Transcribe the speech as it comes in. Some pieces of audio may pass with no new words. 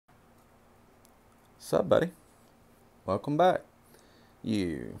What's up, buddy? Welcome back.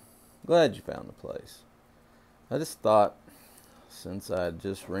 Glad you found the place. I just thought, since I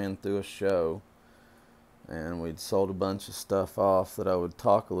just ran through a show and we'd sold a bunch of stuff off, that I would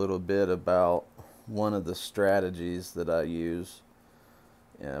talk a little bit about one of the strategies that I use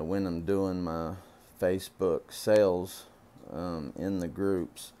when I'm doing my Facebook sales in the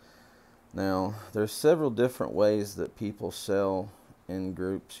groups. Now, there's several different ways that people sell in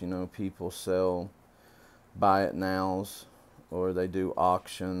groups. People sell buy it nows, or they do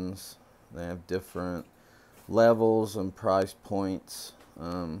auctions. They have different levels and price points.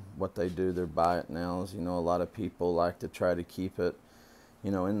 What they do, their buy it nows. A lot of people like to try to keep it,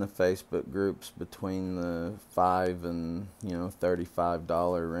 in the Facebook groups between the $5 and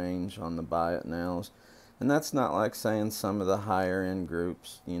 $35 range on the buy it nows. And that's not like saying some of the higher end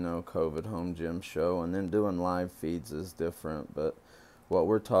groups, COVID Home Gym Show, and then doing live feeds is different. But what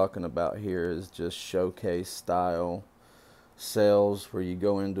we're talking about here is just showcase style sales, where you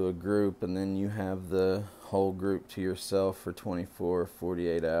go into a group and then you have the whole group to yourself for 24 or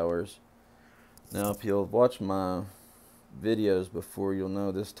 48 hours. Now, if you'll watch my videos before, you'll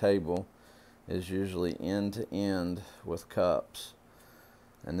know this table is usually end to end with cups.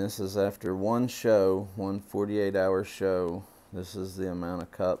 And this is after one show, one 48-hour show. This is the amount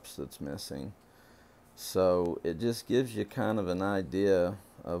of cups that's missing. So it just gives you kind of an idea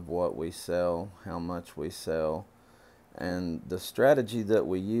of what we sell, how much we sell. And the strategy that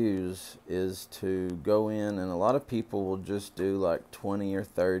we use is to go in, and a lot of people will just do like 20 or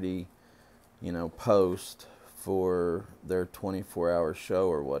 30, posts for their 24-hour show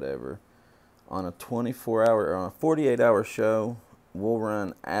or whatever. On a 48-hour show, we'll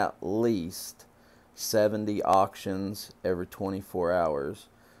run at least 70 auctions every 24 hours.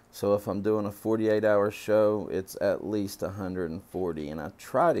 So if I'm doing a 48-hour show, it's at least 140, and I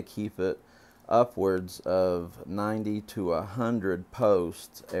try to keep it upwards of 90 to 100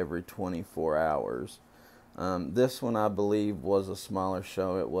 posts every 24 hours. This one, I believe, was a smaller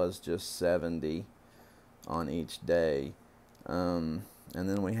show. It was just 70 on each day. And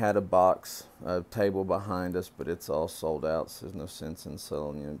then we had a table behind us, but it's all sold out, so there's no sense in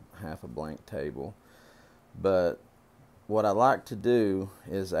selling you half a blank table. But what I like to do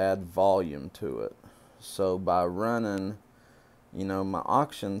is add volume to it. So by running, my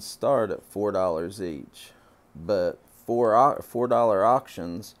auctions start at $4 each, but $4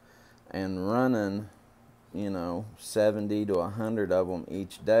 auctions and running, 70 to 100 of them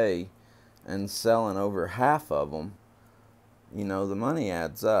each day and selling over half of them, the money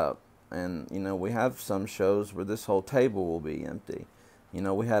adds up. And, we have some shows where this whole table will be empty.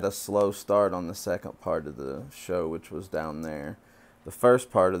 We had a slow start on the second part of the show, which was down there. The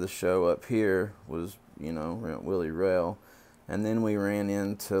first part of the show up here was, Willie Rail. And then we ran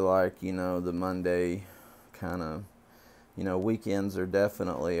into the Monday kind of, weekends are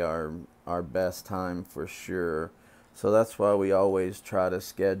definitely our best time for sure. So that's why we always try to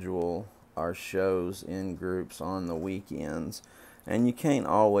schedule our shows in groups on the weekends. And you can't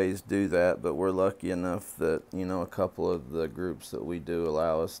always do that, but we're lucky enough that, a couple of the groups that we do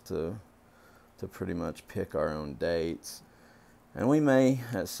allow us to pretty much pick our own dates. And we may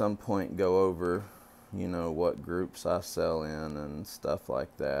at some point go over, what groups I sell in and stuff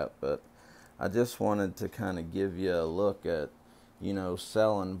like that. But I just wanted to kind of give you a look at,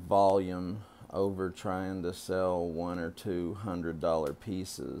 selling volume over trying to sell $100 or $200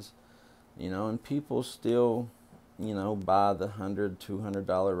 pieces. And people still, buy the $100,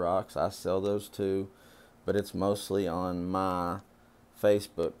 $200 rocks. I sell those too, but it's mostly on my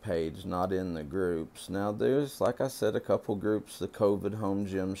Facebook page, not in the groups. Now, there's, like I said, a couple groups, the COVID Home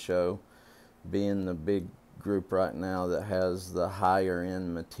Gym Show being the big group right now that has the higher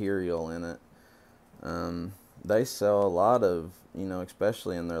end material in it. They sell a lot of,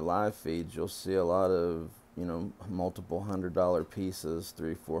 especially in their live feeds, you'll see a lot of, multiple $100 pieces,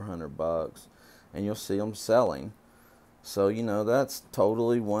 $300-400, and you'll see them selling. So, that's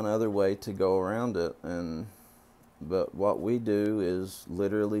totally one other way to go around it. But what we do is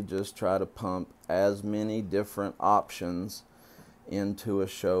literally just try to pump as many different options into a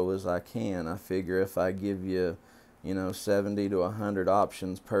show as I can. I figure if I give you, 70 to 100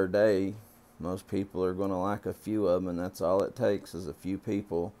 options per day, most people are going to like a few of them, and that's all it takes is a few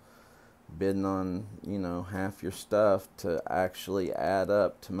people bidding on, half your stuff to actually add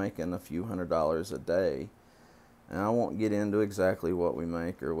up to making a few $100s a day. And I won't get into exactly what we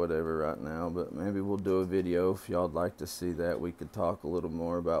make or whatever right now, but maybe we'll do a video if y'all would like to see that. We could talk a little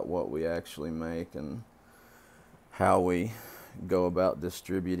more about what we actually make and how we go about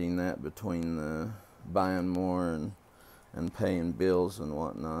distributing that between the buying more and and paying bills and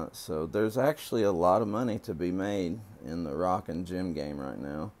whatnot. So there's actually a lot of money to be made in the rock and gem game right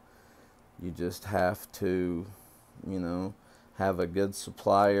now. You just have to, you know, have a good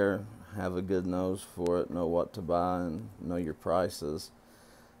supplier, have a good nose for it, know what to buy, and know your prices.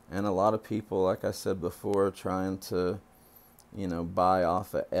 And a lot of people, like I said before, are trying to, you know, buy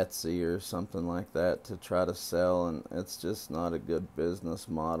off of Etsy or something like that to try to sell, and it's just not a good business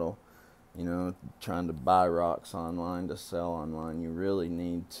model. You know, trying to buy rocks online to sell online. You really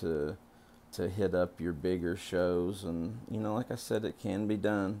need to hit up your bigger shows, and you know, like I said, it can be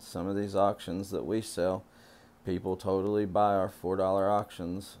done. Some of these auctions that we sell, people totally buy our $4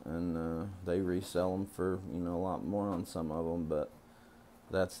 auctions, and they resell them for, you know, a lot more on some of them, but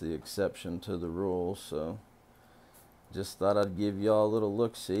that's the exception to the rule. So just thought I'd give y'all a little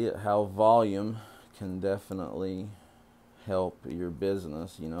look-see at how volume can definitely help your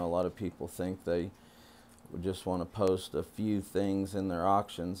business. You know, a lot of people think they just want to post a few things in their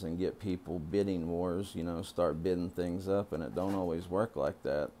auctions and get people bidding wars, you know, start bidding things up, and it don't always work like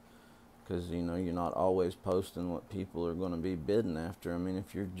that, because, you know, you're not always posting what people are going to be bidding after. I mean,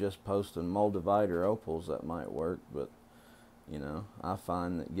 if you're just posting moldavite or opals, that might work, but, you know, I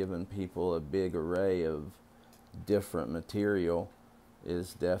find that giving people a big array of different material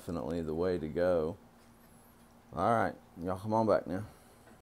is definitely the way to go. Alright, y'all come on back now.